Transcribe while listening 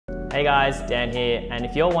Hey guys, Dan here, and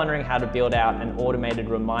if you're wondering how to build out an automated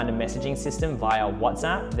reminder messaging system via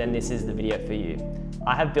WhatsApp, then this is the video for you.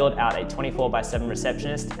 I have built out a 24/7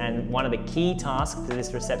 receptionist, and one of the key tasks for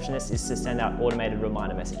this receptionist is to send out automated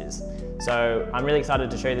reminder messages. So I'm really excited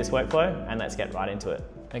to show you this workflow, and let's get right into it.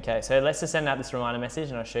 Okay, so let's just send out this reminder message,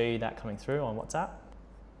 and I'll show you that coming through on WhatsApp.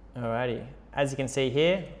 Alrighty, as you can see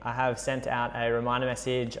here, I have sent out a reminder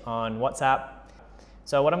message on WhatsApp.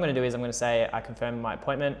 So what I'm going to do is I'm going to say I confirm my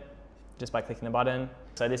appointment just by clicking the button.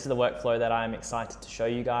 So this is the workflow that I'm excited to show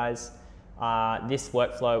you guys. This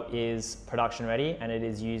workflow is production ready, and it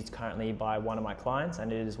is used currently by one of my clients,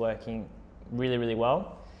 and it is working really, really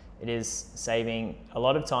well. It is saving a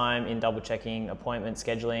lot of time in double checking appointment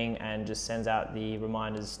scheduling and just sends out the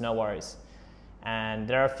reminders, no worries. And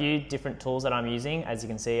there are a few different tools that I'm using. As you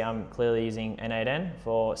can see, I'm clearly using N8N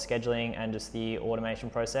for scheduling and just the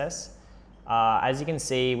automation process. As you can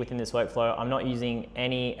see within this workflow, I'm not using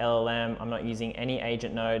any LLM, I'm not using any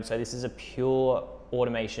agent node, so this is a pure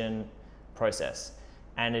automation process.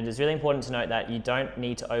 And it is really important to note that you don't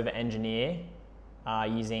need to over-engineer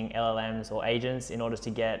using LLMs or agents in order to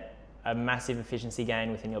get a massive efficiency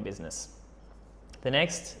gain within your business. The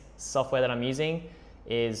next software that I'm using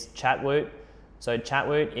is Chatwoot. So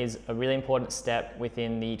Chatwoot is a really important step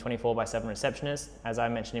within the 24/7 receptionist. As I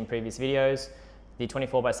mentioned in previous videos, the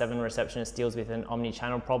 24/7 receptionist deals with an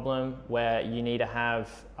omni-channel problem where you need to have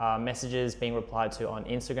messages being replied to on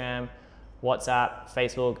Instagram, WhatsApp,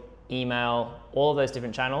 Facebook, email, all of those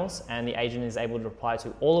different channels, and the agent is able to reply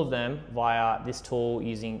to all of them via this tool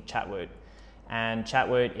using Chatwoot. And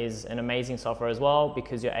Chatwoot is an amazing software as well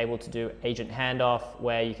because you're able to do agent handoff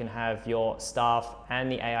where you can have your staff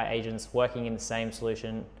and the AI agents working in the same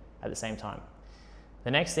solution at the same time. The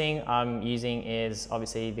next thing I'm using is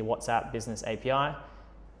obviously the WhatsApp Business API.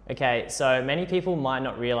 Okay, so many people might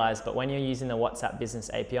not realize, but when you're using the WhatsApp Business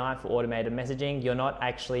API for automated messaging, you're not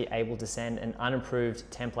actually able to send an unapproved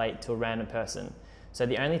template to a random person. So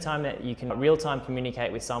the only time that you can real-time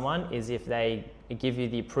communicate with someone is if they give you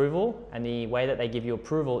the approval, and the way that they give you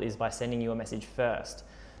approval is by sending you a message first.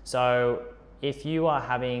 So if you are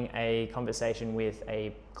having a conversation with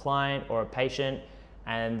a client or a patient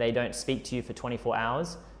and they don't speak to you for 24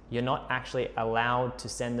 hours, you're not actually allowed to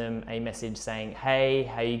send them a message saying, hey,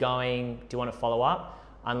 how are you going? Do you want to follow up?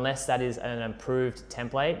 Unless that is an approved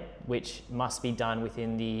template, which must be done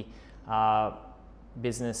within the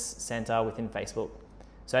business center within Facebook.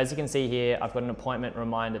 So as you can see here, I've got an appointment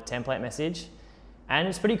reminder template message, and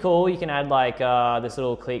it's pretty cool. You can add like this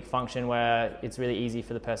little click function where it's really easy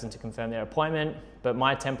for the person to confirm their appointment. But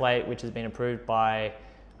my template, which has been approved by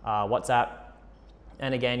WhatsApp,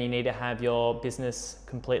 and again, you need to have your business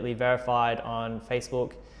completely verified on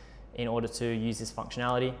Facebook in order to use this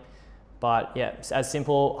functionality. But yeah, it's as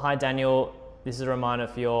simple. Hi Daniel, this is a reminder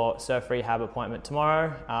for your surf rehab appointment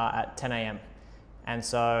tomorrow at 10 a.m. And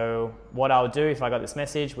so what I'll do if I got this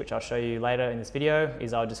message, which I'll show you later in this video,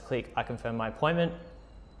 is I'll just click I confirm my appointment,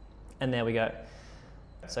 and there we go.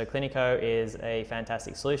 So Cliniko is a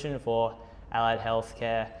fantastic solution for allied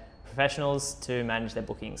healthcare professionals to manage their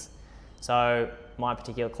bookings. So my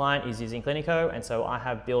particular client is using Cliniko, and so I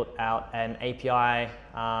have built out an API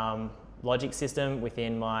logic system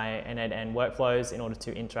within my N8N workflows in order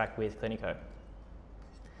to interact with Cliniko.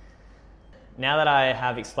 Now that I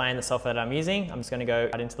have explained the software that I'm using, I'm just going to go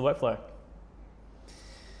right into the workflow.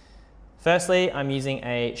 Firstly, I'm using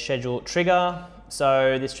a schedule trigger.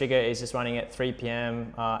 So this trigger is just running at 3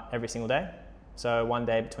 p.m. Every single day. So one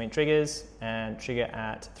day between triggers, and trigger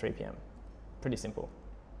at 3 p.m. Pretty simple.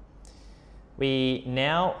 We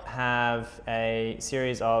now have a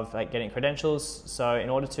series of getting credentials. So in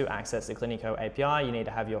order to access the Cliniko API, you need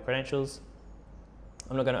to have your credentials.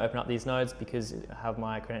 I'm not going to open up these nodes because I have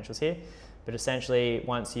my credentials here. But essentially,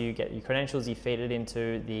 once you get your credentials, you feed it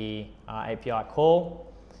into the API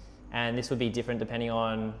call. And this would be different depending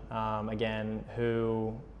on, again,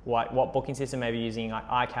 what booking system, maybe using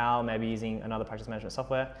iCal, maybe using another practice management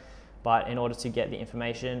software. But in order to get the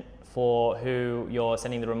information for who you're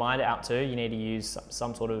sending the reminder out to, you need to use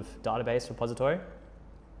some sort of database repository.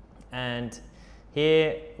 And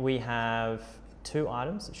here we have two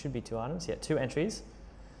items, it should be two items, yeah, two entries,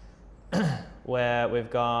 where we've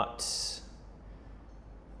got,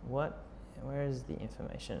 where is the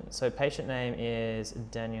information? So patient name is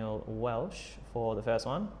Daniel Welsh for the first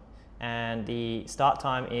one, and the start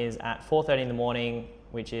time is at 4:30 in the morning,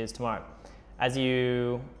 which is tomorrow. As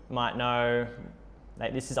you might know,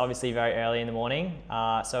 this is obviously very early in the morning,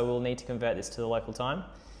 so we'll need to convert this to the local time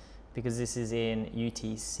because this is in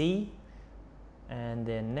UTC. And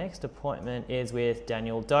their next appointment is with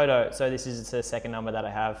Daniel Dodo. So this is the second number that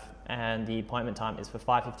I have, and the appointment time is for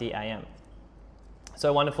 5:50 a.m.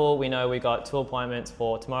 So wonderful, we know we've got 2 appointments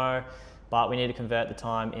for tomorrow, but we need to convert the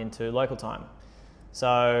time into local time.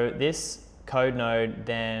 So this code node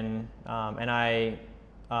then, and I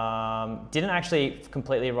didn't actually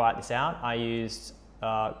completely write this out. I used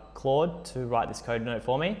Claude to write this code node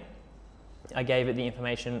for me. I gave it the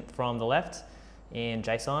information from the left in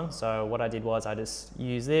JSON. So what I did was I just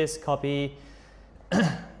used this, copy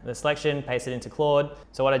the selection, paste it into Claude.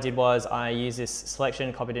 So what I did was I used this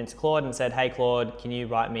selection, copied it into Claude and said, hey Claude, can you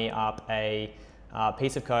write me up a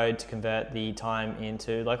piece of code to convert the time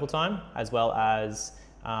into local time, as well as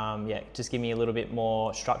just give me a little bit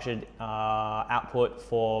more structured output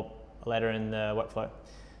for later in the workflow.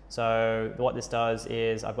 So what this does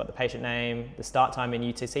is I've got the patient name, the start time in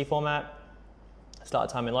UTC format, start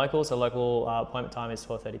time in local, so local appointment time is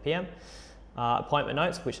 12:30 p.m. Appointment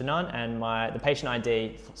notes, which are none, and the patient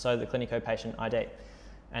ID, so the Cliniko patient ID.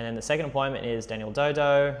 And then the second appointment is Daniel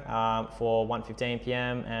Dodo for 1:15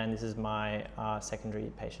 p.m. and this is my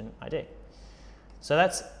secondary patient ID. So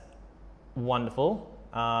that's wonderful.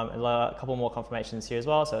 A couple more confirmations here as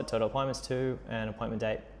well. So total appointments 2 and appointment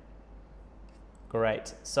date.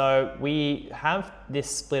 Great. So we have this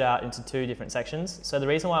split out into 2 different sections. So the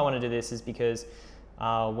reason why I want to do this is because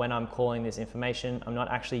when I'm calling this information, I'm not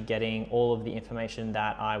actually getting all of the information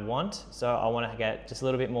that I want. So I want to get just a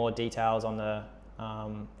little bit more details on the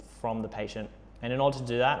from the patient. And in order to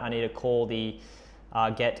do that, I need to call the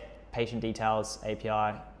get patient details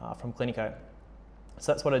API from Cliniko.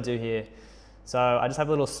 So that's what I do here. So I just have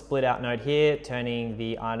a little split out node here, turning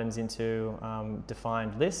the items into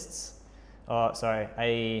defined lists.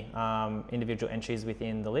 Individual entries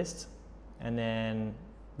within the list. And then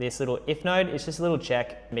this little if node is just a little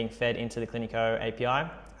check being fed into the Cliniko API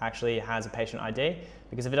actually has a patient ID,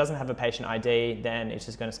 because if it doesn't have a patient ID, then it's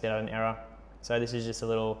just going to spit out an error. So this is just a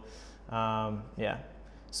little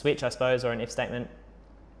switch, I suppose, or an if statement.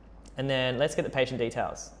 And then let's get the patient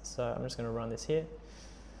details. So I'm just going to run this here.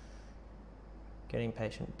 Getting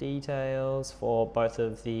patient details for both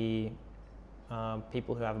of the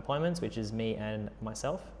people who have appointments, which is me and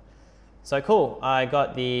myself. So cool, I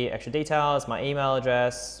got the extra details, my email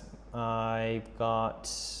address, I've got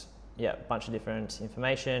a bunch of different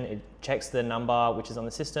information. It checks the number which is on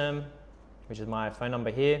the system, which is my phone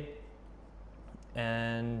number here.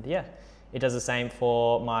 And it does the same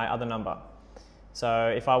for my other number.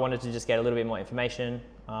 So if I wanted to just get a little bit more information,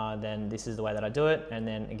 then this is the way that I do it. And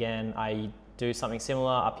then again, I do something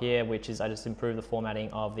similar up here, which is I just improve the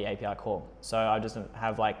formatting of the API call. So I just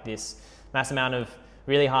have like this mass amount of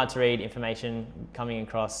really hard to read information coming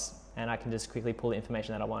across, and I can just quickly pull the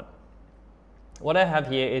information that I want. What I have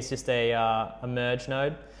here is just a merge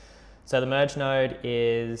node. So the merge node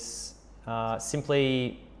is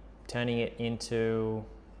simply turning it into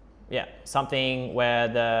something where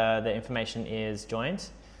the information is joined.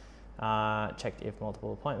 Checked if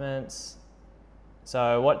multiple appointments.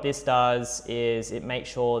 So what this does is it makes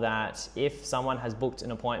sure that if someone has booked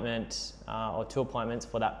an appointment or 2 appointments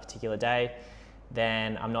for that particular day,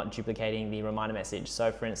 then I'm not duplicating the reminder message.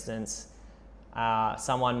 So for instance,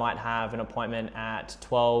 someone might have an appointment at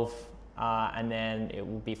 12 and then it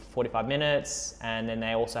will be for 45 minutes, and then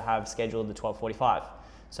they also have scheduled the 12:45.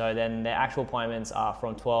 So then their actual appointments are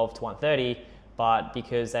from 12 to 1:30, but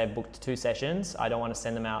because they've booked 2 sessions, I don't want to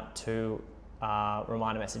send them out 2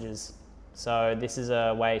 reminder messages. So this is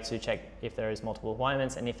a way to check if there is multiple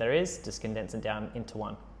appointments, and if there is, just condense it down into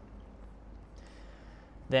 1.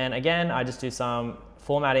 Then again, I just do some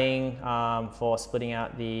formatting for splitting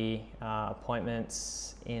out the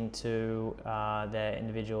appointments into their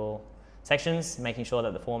individual sections, making sure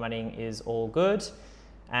that the formatting is all good.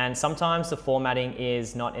 And sometimes the formatting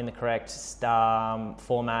is not in the correct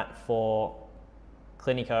format for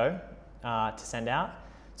Cliniko to send out.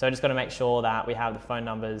 So I just got to make sure that we have the phone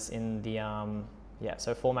numbers in the,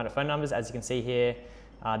 so formatted phone numbers. As you can see here,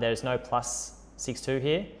 there's no +62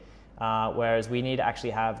 here, whereas we need to actually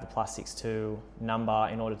have the +62 number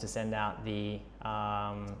in order to send out the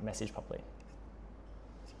message properly.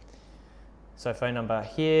 So phone number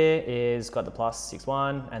here is got the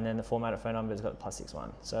 +61, and then the formatted phone number has got the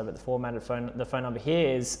 +61. So, but the phone number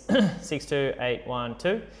here is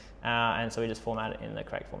 62812, and so we just format it in the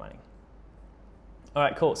correct formatting. All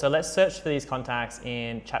right, cool. So let's search for these contacts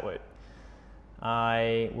in Chatwoot.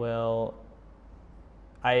 I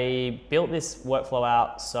built this workflow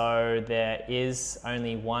out so there is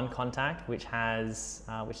only one contact which is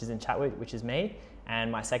in Chatwoot, which is me, and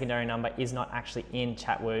my secondary number is not actually in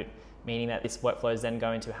Chatwoot, meaning that this workflow is then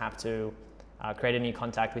going to have to create a new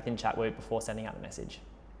contact within Chatwoot before sending out the message.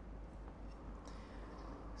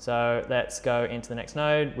 So let's go into the next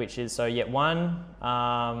node, which is, so yet one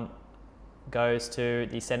goes to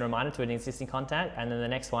the send reminder to an existing contact, and then the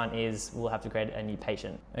next one is we'll have to create a new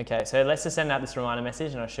patient. Okay, so let's just send out this reminder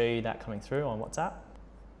message and I'll show you that coming through on WhatsApp.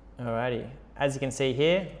 Alrighty, as you can see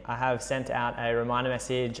here, I have sent out a reminder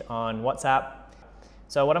message on WhatsApp.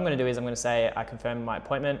 So what I'm going to do is I'm going to say I confirm my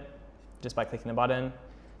appointment just by clicking the button.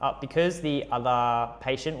 Because the other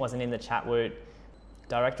patient wasn't in the Chatwoot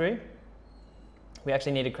directory, we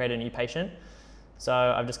actually need to create a new patient. So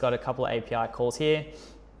I've just got a couple of API calls here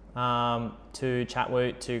to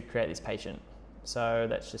Chatwoot to create this patient. So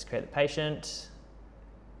let's just create the patient.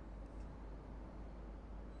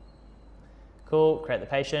 Cool, create the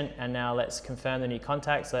patient, and now let's confirm the new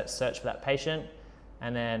contact. So let's search for that patient,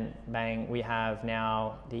 and then bang, we have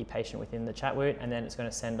now the patient within the Chatwoot, and then it's going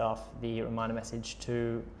to send off the reminder message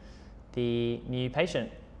to the new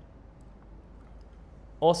patient.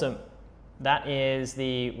 Awesome. That is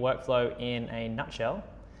the workflow in a nutshell.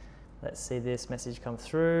 Let's see this message come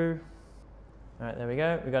through. All right, there we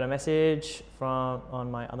go. We got a message on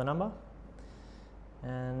my other number,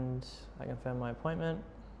 and I confirm my appointment,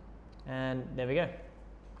 and there we go.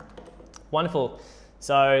 Wonderful.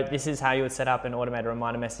 So this is how you would set up an automated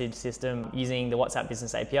reminder message system using the WhatsApp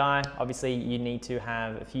Business API. Obviously, you need to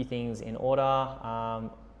have a few things in order.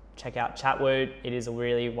 Check out Chatwoot. It is a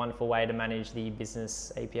really wonderful way to manage the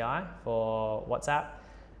business API for WhatsApp.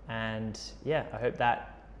 And yeah, I hope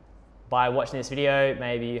that by watching this video,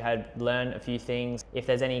 maybe you had learned a few things. If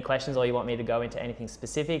there's any questions or you want me to go into anything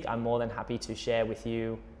specific, I'm more than happy to share with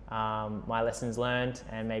you my lessons learned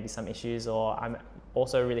and maybe some issues, or I'm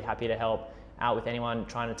also really happy to help out with anyone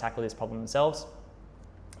trying to tackle this problem themselves.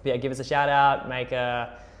 But yeah, give us a shout out, make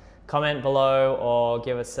a comment below, or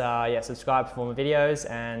give us subscribe for more videos,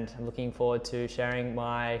 and I'm looking forward to sharing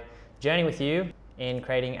my journey with you in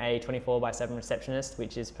creating a 24/7 receptionist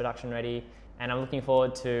which is production ready, and I'm looking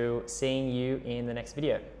forward to seeing you in the next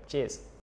video. Cheers.